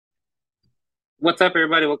What's up,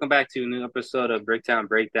 everybody? Welcome back to a new episode of Breakdown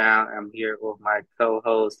Breakdown. I'm here with my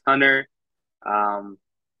co-host Hunter. Um,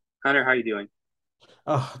 Hunter, how you doing?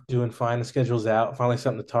 Oh, doing fine. The schedule's out. Finally,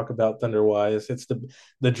 something to talk about Thunder-wise. It's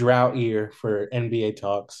the drought year for NBA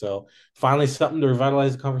talk, so finally something to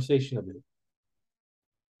revitalize the conversation a bit.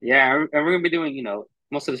 Yeah, and we're gonna be doing,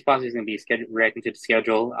 most of this podcast is gonna be schedule reacting to the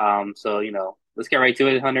schedule. So let's get right to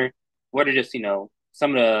it, Hunter. What are just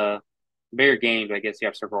some of the bigger games I guess you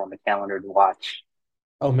have several on the calendar to watch?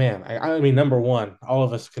 Oh man, I mean, number one, all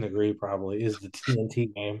of us can agree probably is the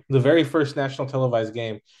TNT game, the very first national televised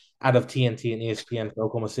game out of TNT and ESPN for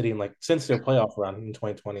Oklahoma City, and like since their playoff run in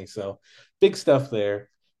 2020. So big stuff there.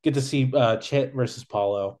 Get to see Chet versus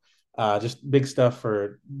Paulo. Just big stuff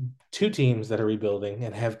for two teams that are rebuilding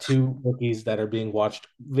and have two rookies that are being watched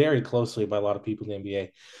very closely by a lot of people in the NBA.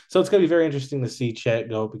 So it's going to be very interesting to see Chet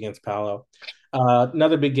go up against Paulo.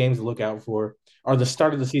 Another big game to look out for are the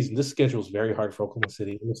start of the season. This schedule is very hard for Oklahoma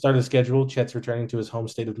City. In the start of the schedule, Chet's returning to his home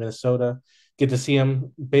state of Minnesota. Get to see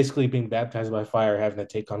him basically being baptized by fire, having to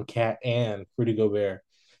take on Cat and Rudy Gobert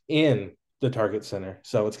in the Target Center.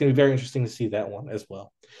 So it's going to be very interesting to see that one as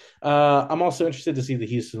well. I'm also interested to see the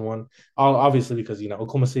Houston one, obviously because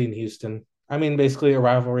Oklahoma City and Houston. I mean, basically a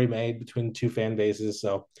rivalry made between two fan bases.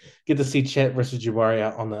 So get to see Chet versus Jabari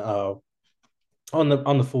out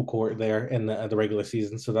on the full court there in the regular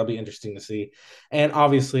season. So that'll be interesting to see. And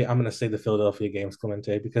obviously, I'm going to say the Philadelphia games,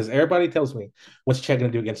 Clemente, because everybody tells me what's Chet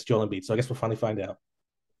going to do against Joel Embiid. So I guess we'll finally find out.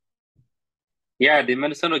 Yeah, the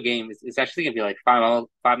Minnesota game is actually gonna be like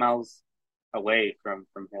 5 miles away from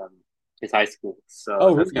him, his high school. So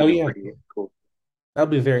Oh, that's gonna oh be yeah, pretty cool. that'll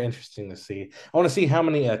be very interesting to see. I want to see how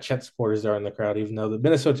many Chet supporters there are in the crowd, even though the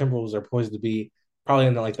Minnesota Timberwolves are poised to be probably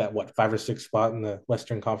in like that what 5 or 6 spot in the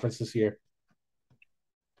Western Conference this year.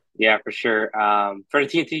 Yeah, for sure. For the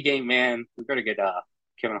TNT game, man, we better get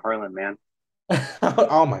Kevin Harlan, man.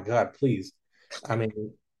 Oh my God, please! I mean,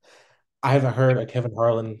 I haven't heard a Kevin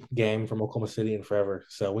Harlan game from Oklahoma City in forever,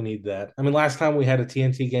 so we need that. I mean, last time we had a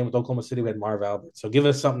TNT game with Oklahoma City, we had Marv Albert. So give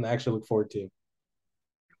us something to actually look forward to.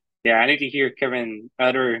 Yeah, I need to hear Kevin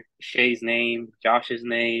utter Shay's name, Josh's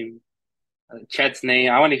name, Chet's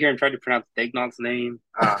name. I want to hear him try to pronounce Dagnon's name.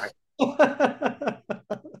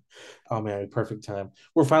 Oh man, perfect time.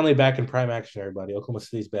 We're finally back in prime action, everybody. Oklahoma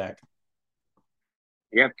City's back.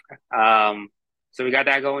 Yep. Um, so we got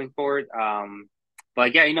that going forward.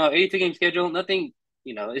 But yeah, 82 game schedule, nothing,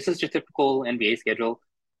 this is just typical NBA schedule.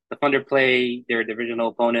 The Thunder play their divisional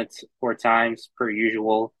opponents 4 times per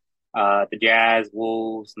usual. The Jazz,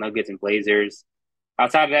 Wolves, Nuggets, and Blazers.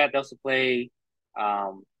 Outside of that, they also play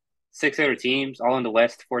um, 6 other teams, all in the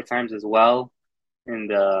West, 4 times as well. And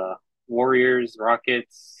the Warriors,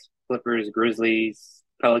 Rockets, Clippers, Grizzlies,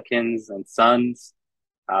 Pelicans, and Suns.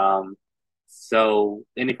 Um, so,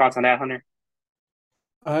 any thoughts on that, Hunter?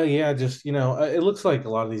 Yeah, just it looks like a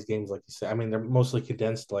lot of these games, like you said. I mean, they're mostly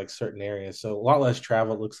condensed to like certain areas, so a lot less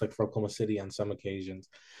travel. It looks like for Oklahoma City on some occasions.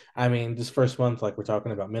 I mean, this first month, like we're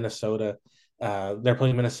talking about Minnesota, they're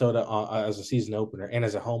playing Minnesota as a season opener and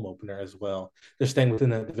as a home opener as well. They're staying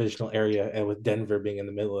within the divisional area, and with Denver being in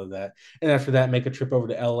the middle of that. And after that, make a trip over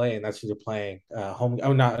to LA, and that's who they're playing home.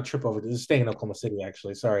 Oh, not a trip over. They're staying in Oklahoma City,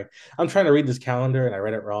 actually. Sorry, I'm trying to read this calendar, and I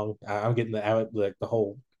read it wrong. I'm getting the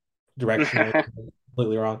whole direction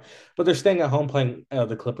completely wrong. But they're staying at home playing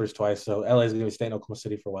the Clippers twice, so LA is going to be staying in Oklahoma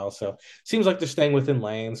City for a while. So seems like they're staying within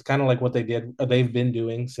lanes, kind of like what they've been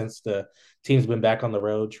doing since the team's been back on the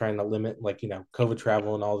road, trying to limit like COVID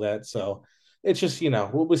travel and all that. So it's just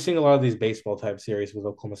we're seeing a lot of these baseball type series with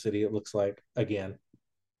Oklahoma City. It looks like again.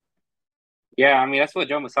 Yeah, I mean that's what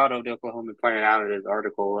Joe Masato of the Oklahoma pointed out in his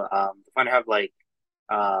article. The Thunder have like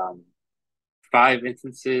um, 5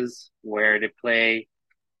 instances where they play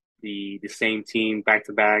the same team back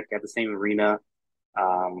to back at the same arena.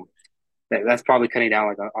 Um, that's probably cutting down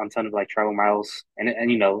like on ton of like travel miles. And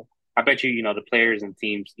I bet the players and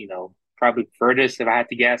teams probably prefer this if I had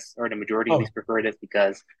to guess, or the majority at Oh, least prefer this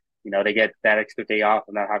because they get that extra day off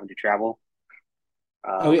and not having to travel.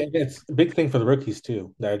 oh yeah, Um, it's a big thing for the rookies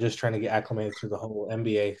too. They're just trying to get acclimated to the whole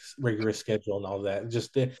NBA rigorous schedule and all that.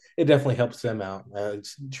 It definitely helps them out.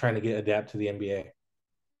 It's trying to get adapt to the NBA.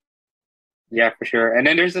 yeah, for sure. And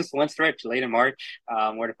then there's this one stretch late in March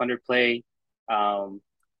where the Thunder play um,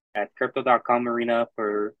 at Crypto.com Arena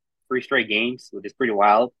for 3 straight games, which is pretty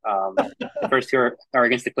wild. The first two are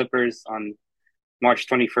against the Clippers on March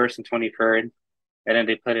 21st and 23rd, and then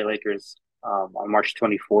they play the Lakers on March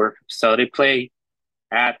 24th. So they play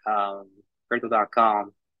at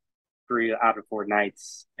Crypto.com 3 out of 4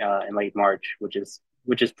 nights in late March, which is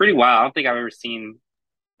pretty wild. I don't think I've ever seen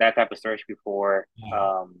that type of stretch before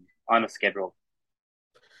on a schedule.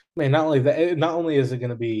 Man, not only is it going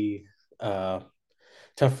to be uh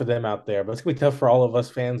tough for them out there, but it's gonna be tough for all of us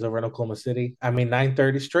fans over in Oklahoma City. I mean,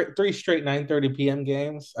 9:30 straight, three straight 9:30 p.m.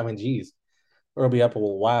 games. I mean, geez, we'll be up a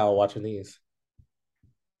while watching these.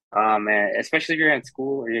 Man, especially if you're at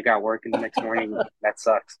school or you got work in the next morning, that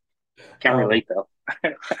sucks. Can't Oh, relate though.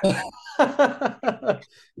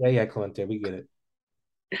 yeah, yeah, Clemente, we get it.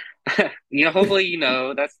 Hopefully,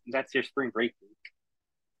 that's your spring break week.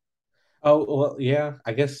 Oh, well, yeah,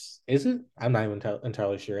 I guess is it? I'm not even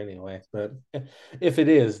entirely sure anyway. But if it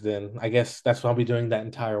is, then I guess that's what I'll be doing that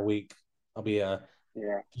entire week. I'll be Yeah,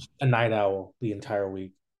 a night owl the entire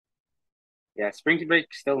week. yeah. Spring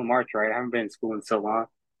break still in March, right? I haven't been in school in so long.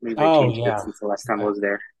 Maybe they Oh changed it yeah, since the last time I I- was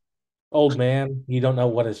there. old man, you don't know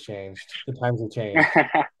what has changed. The times have changed.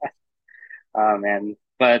 Oh man,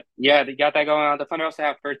 but yeah, they got that going on. The Thunder also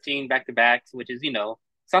have 13 back-to-backs, which is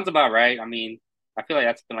sounds about right. I mean, I feel like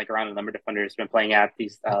that's been like around the number the Thunder's been playing at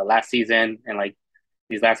these last season and like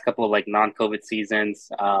these last couple of like non-COVID seasons.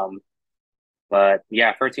 But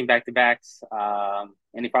yeah, 13 back-to-backs.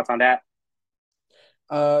 Any thoughts on that?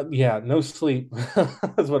 Yeah, no sleep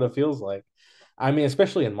is what it feels like. I mean,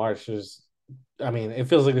 especially in March, I mean, it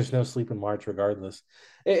feels like there's no sleep in March regardless.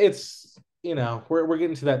 It's, we're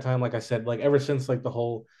getting to that time, like I said, like ever since like the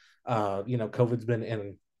whole, COVID's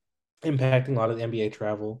been impacting a lot of the NBA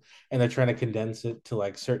travel, and they're trying to condense it to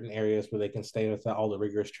like certain areas where they can stay without all the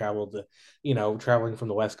rigorous travel to, traveling from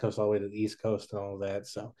the West Coast all the way to the East Coast and all of that.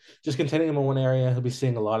 So just containing them in one area, he'll be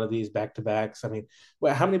seeing a lot of these back to backs. I mean,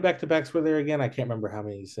 how many back to backs were there again? I can't remember how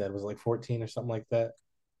many you said. It was like 14 or something like that.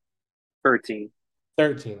 13.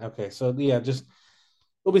 13. Okay, so yeah, just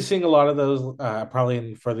we'll be seeing a lot of those probably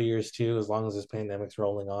in further years too, as long as this pandemic's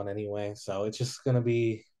rolling on anyway. So it's just gonna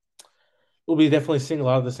be we'll be definitely seeing a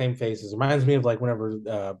lot of the same faces. Reminds me of like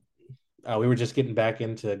whenever we were just getting back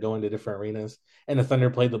into going to different arenas, and the Thunder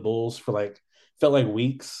played the Bulls for like felt like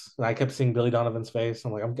weeks, and I kept seeing Billy Donovan's face.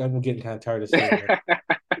 I'm like, I'm getting kind of tired of seeing it.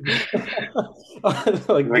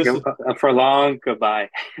 Like Like this is a prolonged goodbye.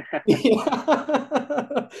 yeah.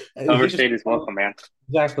 He just Overstayed his welcome, man.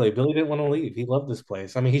 exactly. Billy didn't want to leave. He loved this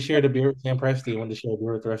place. I mean, he shared a beer with Sam Presti and wanted to share a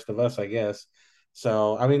beer with the rest of us, I guess.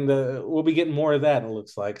 So I mean, we'll be getting more of that. It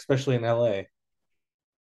looks like, especially in LA.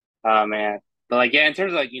 Oh man. But like yeah, in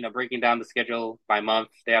terms of like, breaking down the schedule by month,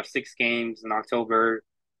 they have 6 games in October,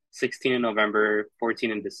 16 in November,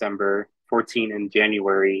 14 in December, 14 in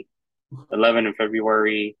January, 11 in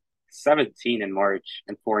February, 17 in March,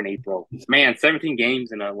 and 4 in April. Man, 17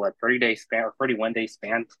 games in a 30-day span or 31-day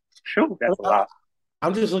span. Phew, that's a lot.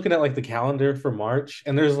 I'm just looking at like the calendar for March,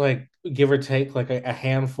 and there's like give or take like a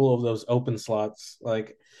handful of those open slots.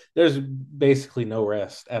 Like there's basically no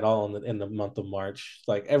rest at all in the month of March.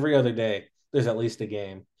 Like every other day, there's at least a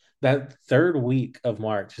game. That third week of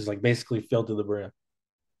March is like basically filled to the brim.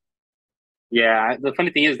 Yeah, the funny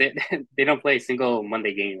thing is they don't play a single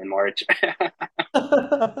Monday game in March. So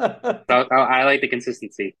I like the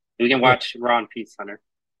consistency. We can Yeah. watch Raw and Peace, Hunter.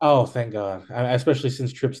 Oh, thank God. Especially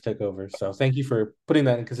since Trips took over. So thank you for putting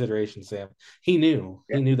that in consideration, Sam. He knew.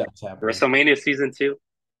 Yeah. He knew that was happening. WrestleMania season 2.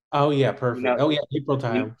 Oh yeah, You perfect. know, Oh yeah, April you,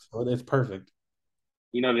 time. So it's perfect.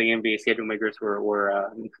 the NBA schedule makers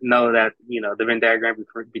were know that the Venn diagram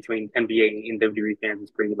between NBA and WWE fans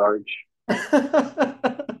is pretty large.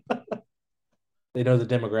 They know the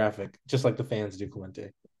demographic, just like the fans do,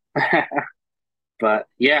 Clemente. But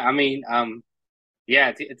yeah, I mean,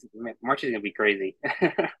 yeah, it's March is gonna be crazy.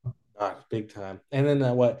 God, big time. And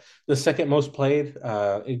then what? The second most played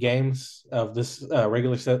games of this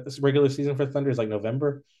regular season for Thunder is like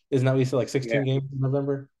November. Isn't that what you said? Like Yeah, 16 games in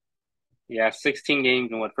November. yeah, 16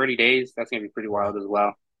 games in 30 days. That's gonna be pretty Yeah, wild as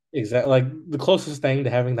well. exactly. Like the closest thing to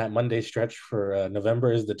having that Monday stretch for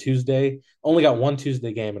November is the Tuesday. Only got one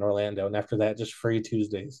Tuesday game in Orlando, and after that, just free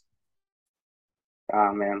Tuesdays.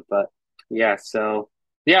 Man, but yeah, so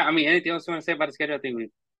yeah, I mean, anything else you want to say about the schedule? I think we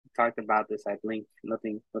talked about this. I think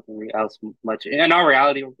nothing else much. In our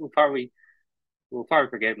reality, we'll probably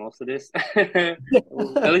forget most of this. At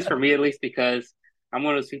least for me, at least because I'm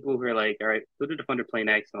one of those people who are like, all right, who did the Thunder play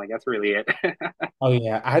next? I'm like, that's really it. Oh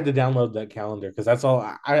yeah, I had to download that calendar because that's all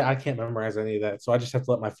I can't memorize any of that. So I just have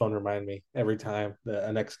to let my phone remind me every time the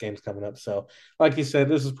next game's coming up. So like you said,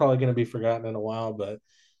 this is probably going to be forgotten in a while, but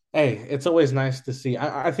hey, it's always nice to see.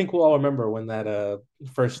 I think we'll all remember when that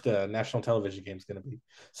first national television game is going to be.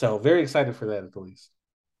 So very excited for that at the least.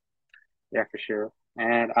 Yeah, for sure.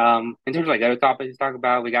 And in terms of like other topics to talk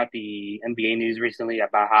about, we got the NBA news recently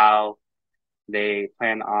about how they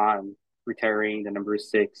plan on retiring the number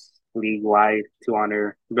 6 league wide to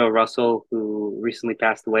honor Bill Russell, who recently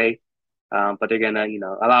passed away. But they're gonna,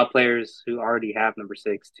 allow players who already have number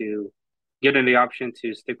 6 to give them the option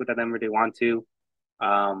to stick with that number they want to.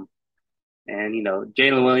 Um, and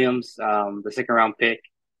Jalen Williams, the second round pick,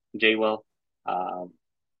 J Will, um,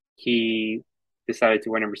 he decided to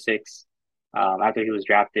wear number six after he was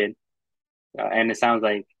drafted. And it sounds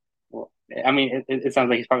like, well, I mean, it sounds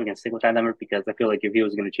like he's probably going to stick with that number because I feel like if he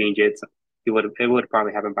was going to change it, it would have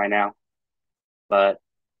probably happened by now. But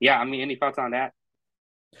yeah, I mean, any thoughts on that?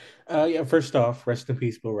 Yeah, first off, rest in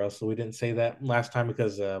peace, Bill Russell. We didn't say that last time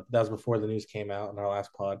because that was before the news came out in our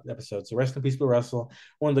last pod episode. So rest in peace, Bill Russell,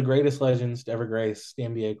 one of the greatest legends to ever grace the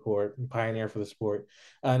NBA court and pioneer for the sport.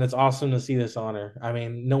 And it's awesome to see this honor. I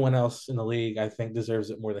mean, no one else in the league, I think, deserves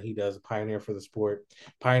it more than he does. A pioneer for the sport,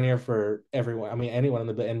 pioneer for everyone. I mean, anyone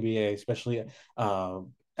in the NBA, especially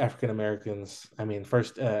African Americans. I mean,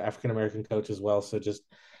 first African American coach as well. So just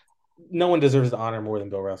no one deserves the honor more than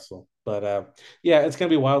Bill Russell. But yeah, it's gonna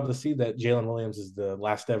be wild to see that Jalen Williams is the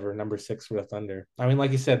last ever number six for the Thunder. I mean,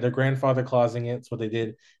 like you said, their grandfather clausing it. It's what they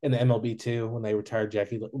did in the MLB too when they retired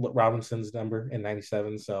Jackie Robinson's number in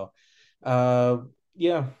 '97. So, uh,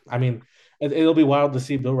 yeah, I mean, it'll be wild to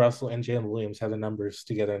see Bill Russell and Jalen Williams have the numbers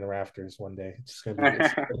together in the rafters one day. It's just gonna be.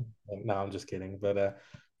 It's, no, I'm just kidding. But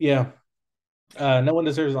yeah, no one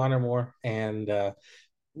deserves honor more, and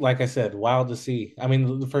like I said, wild to see. I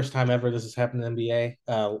mean, the first time ever this has happened in the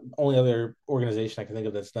NBA. Only other organization I can think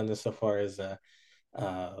of that's done this so far is uh,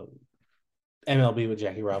 MLB with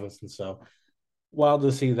Jackie Robinson. So wild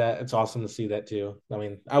to see that. It's awesome to see that too. I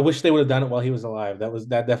mean, I wish they would have done it while he was alive. That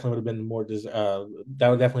definitely would have been more. That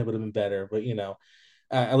would definitely would have been better. But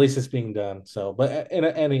at least it's being done. So, but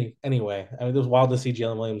anyway, I mean, it was wild to see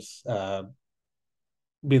Jalen Williams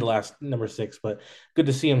be the last number six. But good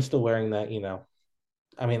to see him still wearing that.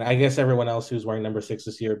 I mean, I guess everyone else who's wearing number six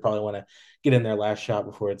this year would probably want to get in their last shot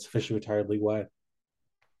before it's officially retired league wide.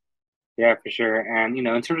 Yeah, for sure. And in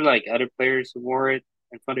terms of like other players who wore it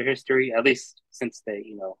in Thunder history, at least since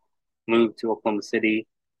they moved to Oklahoma City,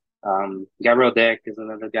 Gabriel Deck is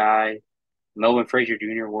another guy. Melvin Frazier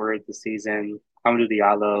Jr. wore it this season. Hamidou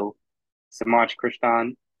Diallo, Samaj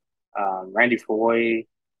Krishan, Randy Foye,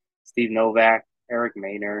 Steve Novak, Eric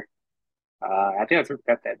Maynor. I think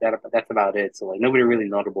that's about it. So like nobody really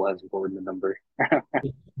notable has worn the number.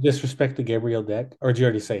 Disrespect to Gabriel Deck, or did you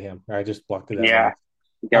already say him? Or I just blocked it out Yeah,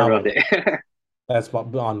 by. Oh Gabriel my, Deck. that's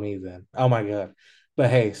on me then. Oh my god. But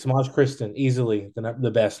hey, Samaj Kristen, easily the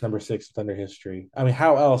best number six in Thunder history. I mean,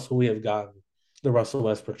 how else would we have gotten the Russell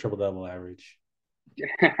Westbrook triple double average?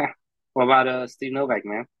 What about Steve Novak,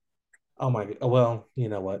 man? Oh my god. Well, you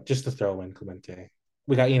know what? Just to throw in Clemente.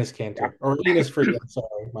 We got Enos Yeah. Cantor or Enos Freedom. Sorry,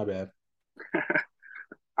 my bad.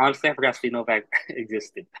 Honestly, I forgot Steve Novak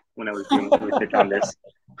existed when I was doing research on this.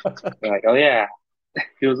 They're like, oh yeah,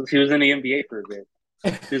 he was in the NBA for a bit.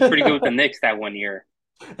 He was pretty good with the Knicks that one year.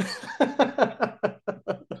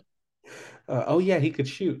 Oh yeah, he could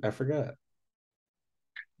shoot. I forgot.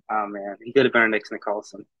 Oh man, he could have been our next Nick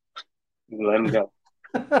Collison. Let him go.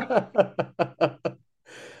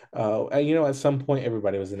 At some point,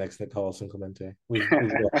 everybody was the next Nick Collison Clemente. We've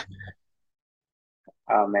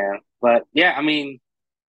Oh man, but yeah, I mean,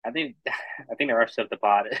 I think the rest of the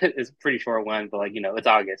pod is pretty short one, but like it's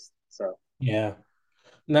August, so yeah,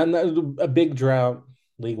 not a big drought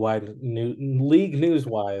league news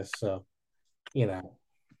wise. So you know,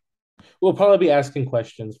 we'll probably be asking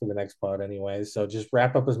questions for the next pod anyway. So just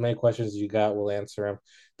wrap up as many questions as you got. We'll answer them.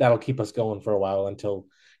 That'll keep us going for a while until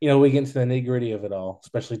we get into the nitty gritty of it all,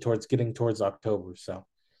 especially getting towards October. So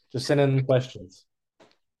just send in questions.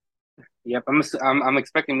 yep. I'm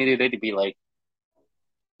expecting media day to be in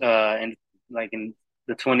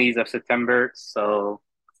the 20s of September, so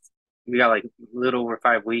we got like a little over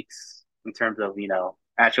 5 weeks in terms of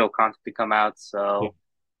actual content to come out. Yeah. So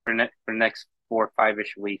for the next 4 or 5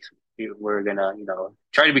 ish weeks, we're gonna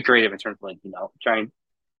try to be creative in terms of trying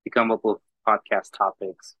to come up with podcast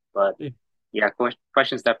topics. But yeah,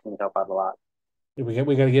 questions definitely help out a lot. We got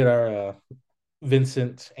to get our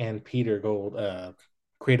Vincent and Peter Gold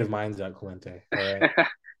creative minds out, Clemente. All right,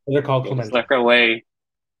 they're called Yeah, just Clemente. look our way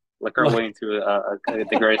into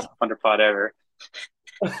the greatest underpod ever.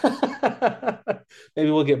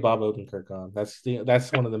 Maybe we'll get Bob Odenkirk on.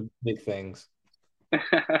 That's one of the big things. I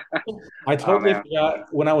Oh totally man,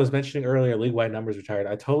 forgot when I was mentioning earlier league wide numbers retired.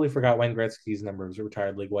 I totally forgot Wayne Gretzky's numbers were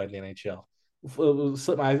retired league wide in the NHL.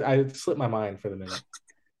 I slipped my mind for the minute.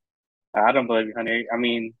 I don't believe you, honey. I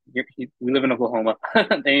mean, we live in Oklahoma. The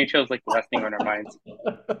NHL is like the last thing on our minds.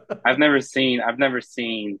 I've never seen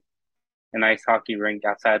an ice hockey rink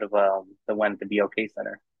outside of the one at the BOK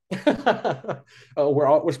Center. Oh,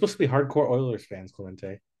 we're supposed to be hardcore Oilers fans,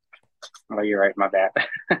 Clemente. Oh, you're right. My bad.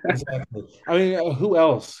 Exactly. I mean, who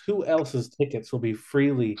else? Who else's tickets will be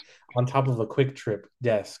freely on top of a Quick Trip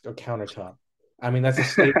desk or countertop? I mean, that's a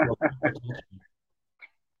staple of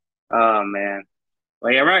Oh man.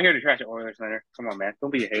 Well, yeah, we're not here to trash the Oilers, Leonard. Come on, man. Don't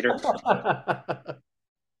be a hater. culture.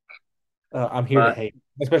 I'm here to But hate,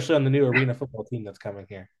 especially on the new arena football team that's coming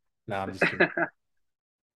here. No, I'm just kidding.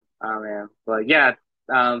 oh man. But yeah,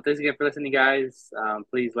 thanks again for listening, guys.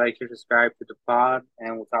 Please like, share, subscribe to the pod,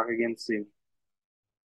 and we'll talk again soon.